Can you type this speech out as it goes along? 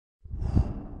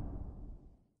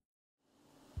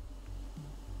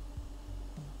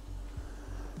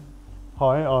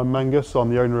Hi, I'm Angus,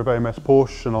 I'm the owner of AMS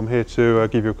Porsche and I'm here to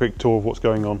give you a quick tour of what's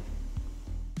going on.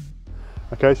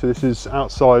 Okay, so this is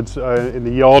outside in the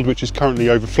yard, which is currently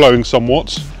overflowing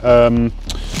somewhat. Got a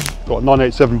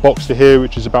 987 Boxster here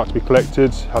which is about to be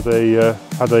collected, had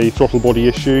a throttle body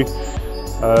issue.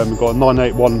 We've got a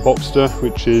 981 Boxster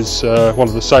which is one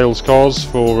of the sales cars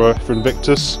for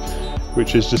Invictus,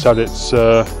 which has just had its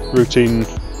routine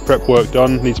prep work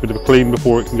done, needs a bit of a clean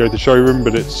before it can go to the showroom,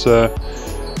 but it's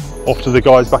off to the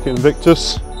guys back at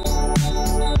Invictus.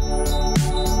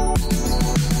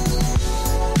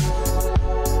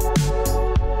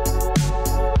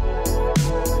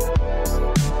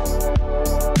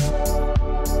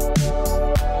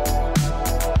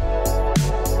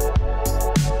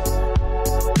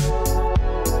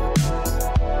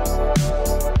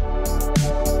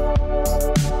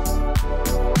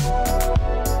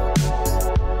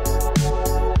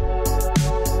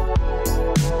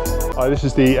 This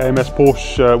is the AMS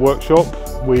Porsche workshop.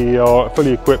 We are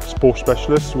fully equipped Porsche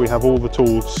specialists. We have all the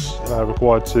tools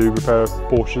required to repair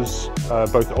Porsches,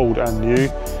 both old and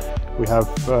new. We have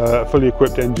a fully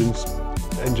equipped engine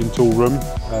tool room.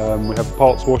 We have a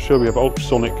parts washer, we have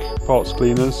ultrasonic parts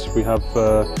cleaners, we have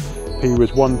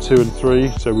P-Wiz 1, 2 and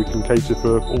 3, so we can cater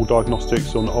for all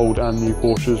diagnostics on old and new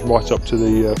Porsches right up to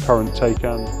the current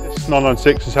Taycan. This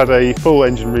 996 has had a full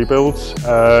engine rebuild.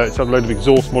 It's had a load of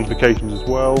exhaust modifications as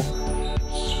well.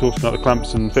 Sorting out the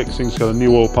clamps and fixings, got a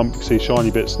new oil pump, you can see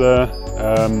shiny bits there.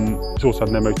 It's also had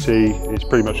an MOT, it's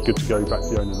pretty much good to go back to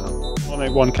the owner now.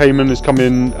 181 Cayman has come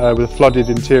in with a flooded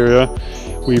interior.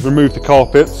 We've removed the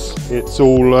carpets, it's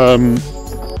all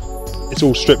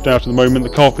stripped out at the moment. The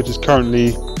carpet is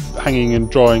currently hanging and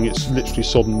drying, it's literally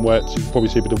sodden wet. You can probably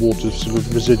see a bit of water sort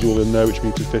of residual in there which we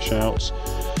need to fish out.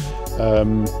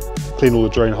 Clean all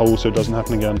the drain holes so it doesn't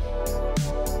happen again.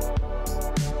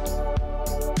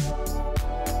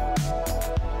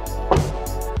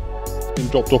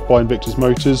 Dropped off by Invictus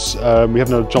Motors. We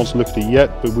haven't had a chance to look at it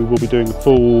yet, but we will be doing a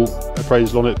full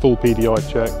appraisal on it, full PDI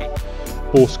check,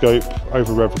 bore scope,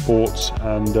 over rev reports,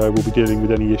 and we'll be dealing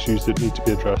with any issues that need to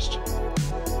be addressed.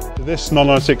 So this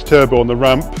 996 turbo on the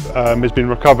ramp has been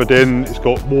recovered in. It's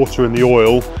got water in the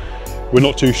oil. We're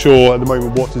not too sure at the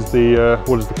moment what is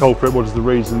the culprit, what is the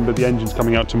reason, but the engine's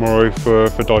coming out tomorrow for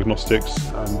diagnostics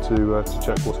and to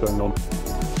check what's going on.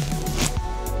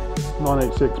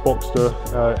 986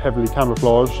 Boxster, heavily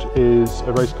camouflaged, is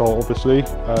a race car obviously.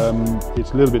 It's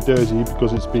a little bit dirty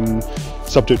because it's been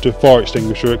subject to a fire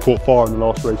extinguisher. It caught fire in the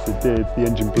last race it did. The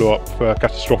engine blew up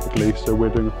catastrophically, so we're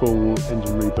doing a full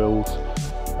engine rebuild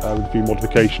with a few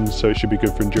modifications, so it should be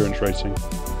good for endurance racing.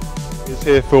 It's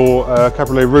here for a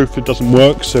cabriolet roof that doesn't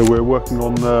work, so we're working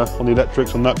on the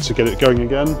electrics on that to get it going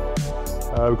again.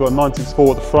 We've got a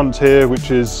 964 at the front here,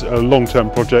 which is a long-term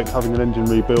project, having an engine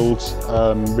rebuild.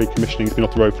 Recommissioning has been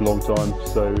off the road for a long time,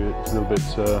 so it's a little bit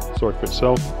sorry for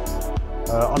itself.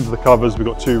 Under the covers, we've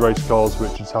got two race cars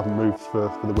which just haven't moved for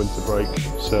the winter break.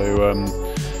 So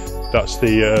that's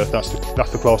the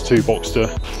Class 2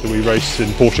 Boxster that we race in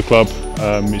Porsche Club.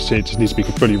 It just needs to be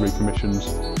fully recommissioned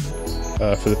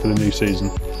for the new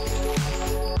season.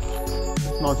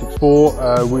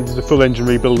 964, we did a full engine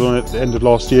rebuild on it at the end of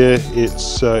last year.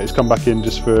 It's come back in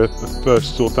just for the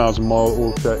first sort of 1,000-mile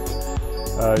oil check.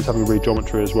 It's having a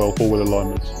re-geometry as well, four-wheel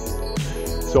alignment.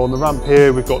 So on the ramp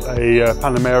here we've got a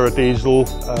Panamera diesel.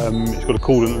 It's got a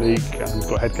coolant leak and it's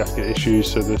got head gasket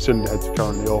issues, so the cylinder heads are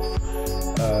currently off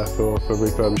for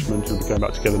refurbishment, and we'll be going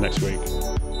back together next week.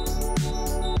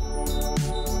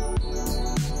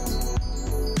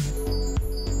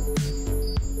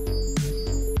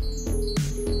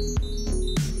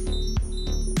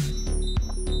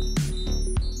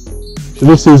 So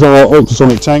this is our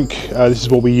ultrasonic tank. This is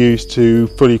what we use to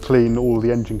fully clean all of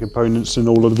the engine components and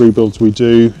all of the rebuilds we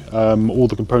do. All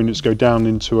the components go down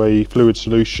into a fluid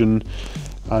solution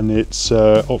and it's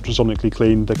ultrasonically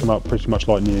cleaned. They come out pretty much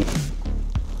like new.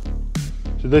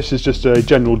 So this is just a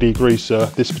general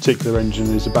degreaser. This particular engine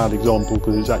is a bad example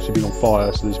because it's actually been on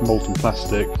fire, so there's molten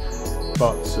plastic.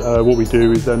 But what we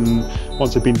do is then,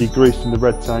 once they've been degreased in the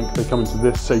red tank, they come into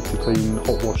this safety clean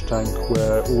hot wash tank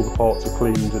where all the parts are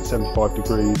cleaned at 75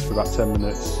 degrees for about 10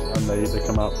 minutes and they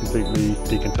come out completely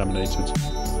decontaminated.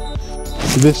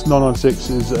 So this 996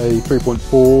 is a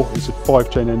 3.4, it's a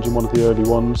 5-chain engine, one of the early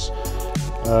ones.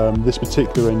 This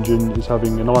particular engine is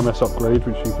having an AMS upgrade,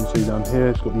 which you can see down here.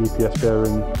 It's got the EPS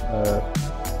bearing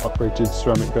upgraded,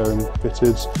 ceramic bearing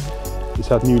fitted. It's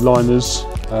had new liners.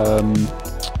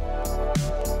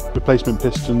 Replacement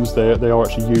pistons, they are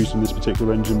actually used in this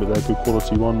particular engine, but they're good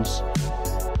quality ones.